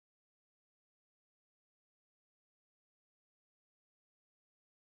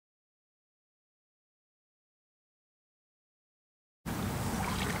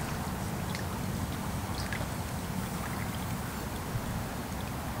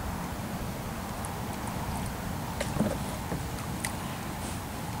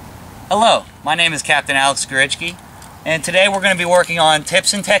Hello, my name is Captain Gorichky, and today we're going to be working on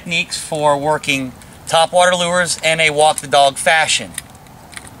tips and techniques for working topwater lures in a walk-the-dog fashion.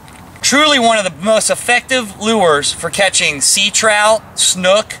 Truly one of the most effective lures for catching sea trout,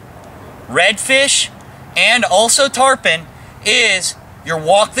 snook, redfish, and also tarpon is your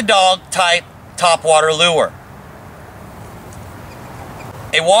walk-the-dog type topwater lure.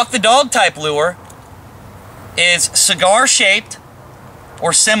 A walk-the-dog type lure is cigar-shaped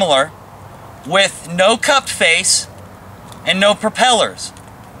or similar, with no cupped face and no propellers,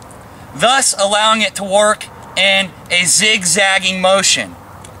 thus allowing it to work in a zigzagging motion.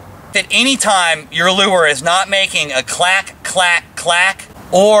 At any time your lure is not making a clack, clack, clack,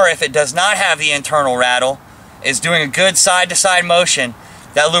 or if it does not have the internal rattle, is doing a good side-to-side motion,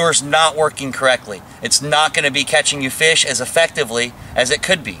 that lure is not working correctly. It's not going to be catching you fish as effectively as it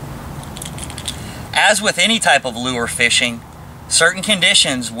could be. As with any type of lure fishing, certain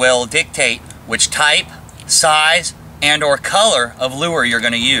conditions will dictate which type, size, and or color of lure you're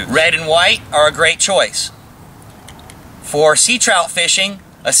going to use. Red and white are a great choice. For sea trout fishing,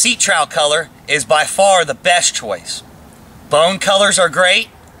 a sea trout color is by far the best choice. Bone colors are great.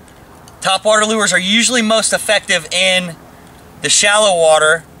 Topwater lures are usually most effective in the shallow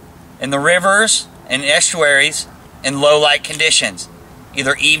water, in the rivers and estuaries, in low light conditions,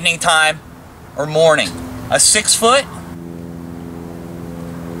 either evening time or morning. A 6-foot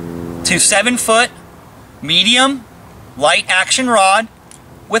to 7-foot medium light action rod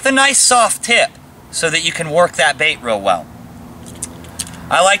with a nice soft tip so that you can work that bait real well.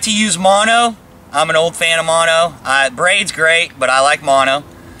 I like to use mono. I'm an old fan of mono. Braid's great, but I like mono.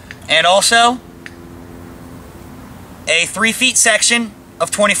 And also a 3-foot section of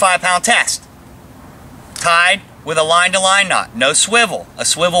 25-pound test tied with a line-to-line knot. No swivel. A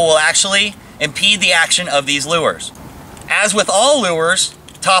swivel will actually impede the action of these lures. As with all lures,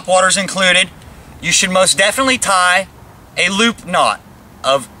 topwaters included, you should most definitely tie a loop knot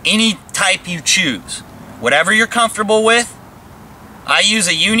of any type you choose. Whatever you're comfortable with. I use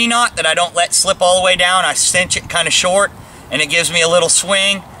a uni knot that I don't let slip all the way down. I cinch it kind of short and it gives me a little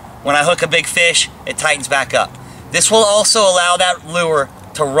swing. When I hook a big fish, it tightens back up. This will also allow that lure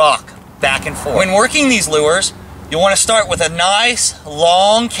to rock back and forth. When working these lures, you'll want to start with a nice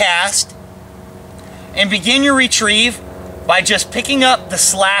long cast and begin your retrieve by just picking up the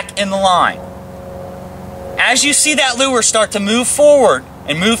slack in the line. As you see that lure start to move forward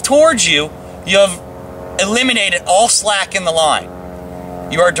and move towards you, you have eliminated all slack in the line.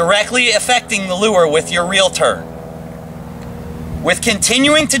 You are directly affecting the lure with your reel turn. With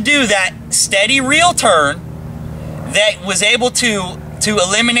continuing to do that steady reel turn that was able to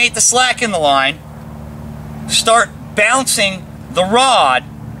eliminate the slack in the line, start bouncing the rod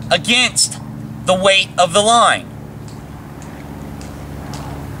against the weight of the line.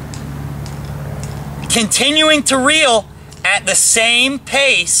 Continuing to reel at the same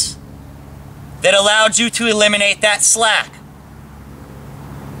pace that allowed you to eliminate that slack.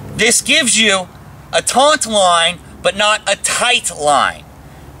 This gives you a taut line, but not a tight line.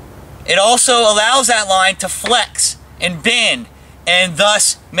 It also allows that line to flex and bend, and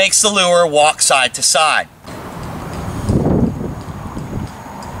thus makes the lure walk side to side.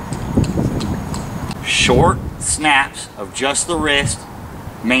 Short snaps of just the wrist,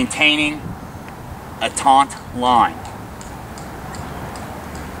 maintaining a taut line.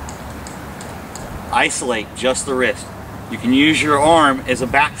 Isolate just the wrist. You can use your arm as a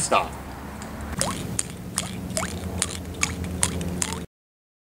backstop.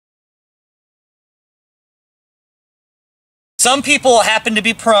 Some people happen to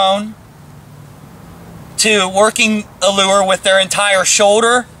be prone to working a lure with their entire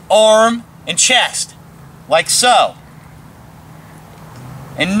shoulder, arm, and chest, like so,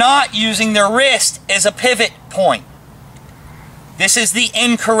 and not using their wrist as a pivot point. This is the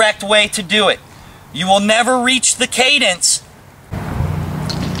incorrect way to do it. You will never reach the cadence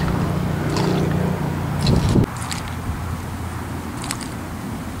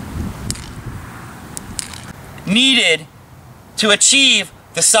needed to achieve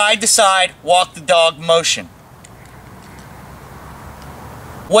the side-to-side walk-the-dog motion.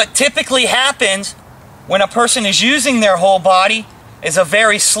 What typically happens when a person is using their whole body is a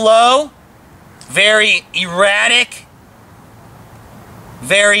very slow, very erratic,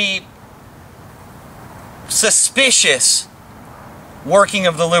 very suspicious working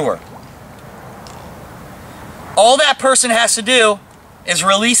of the lure. All that person has to do is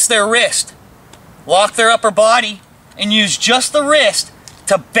release their wrist, lock their upper body, and use just the wrist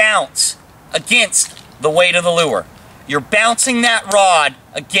to bounce against the weight of the lure. You're bouncing that rod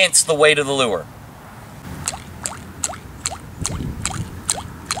against the weight of the lure.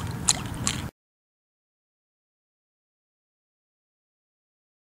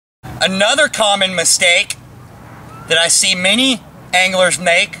 Another common mistake that I see many anglers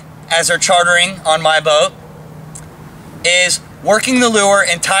make as they're chartering on my boat is working the lure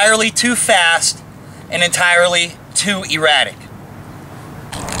entirely too fast and entirely too erratic.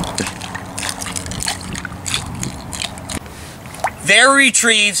 Their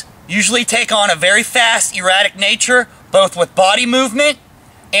retrieves usually take on a very fast, erratic nature, both with body movement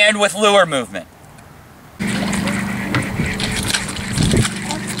and with lure movement.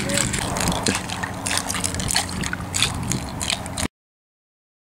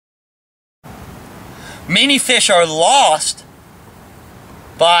 Many fish are lost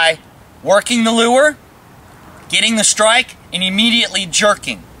by working the lure, getting the strike, and immediately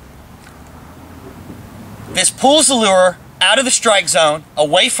jerking. This pulls the lure out of the strike zone,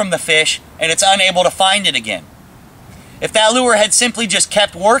 away from the fish, and it's unable to find it again. If that lure had simply just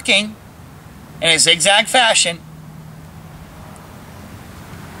kept working in a zigzag fashion,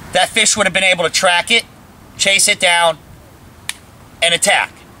 that fish would have been able to track it, chase it down, and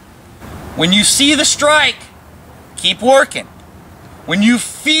attack. When you see the strike, keep working. When you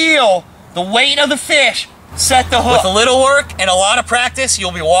feel the weight of the fish, set the hook. With a little work and a lot of practice,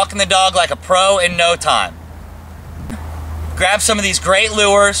 you'll be walking the dog like a pro in no time. Grab some of these great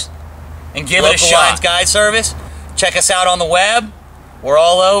lures and give it a shot. Lines Guide Service. Check us out on the web. We're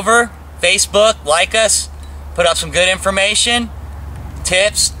all over. Facebook, like us. Put up some good information,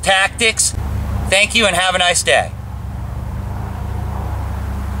 tips, tactics. Thank you and have a nice day.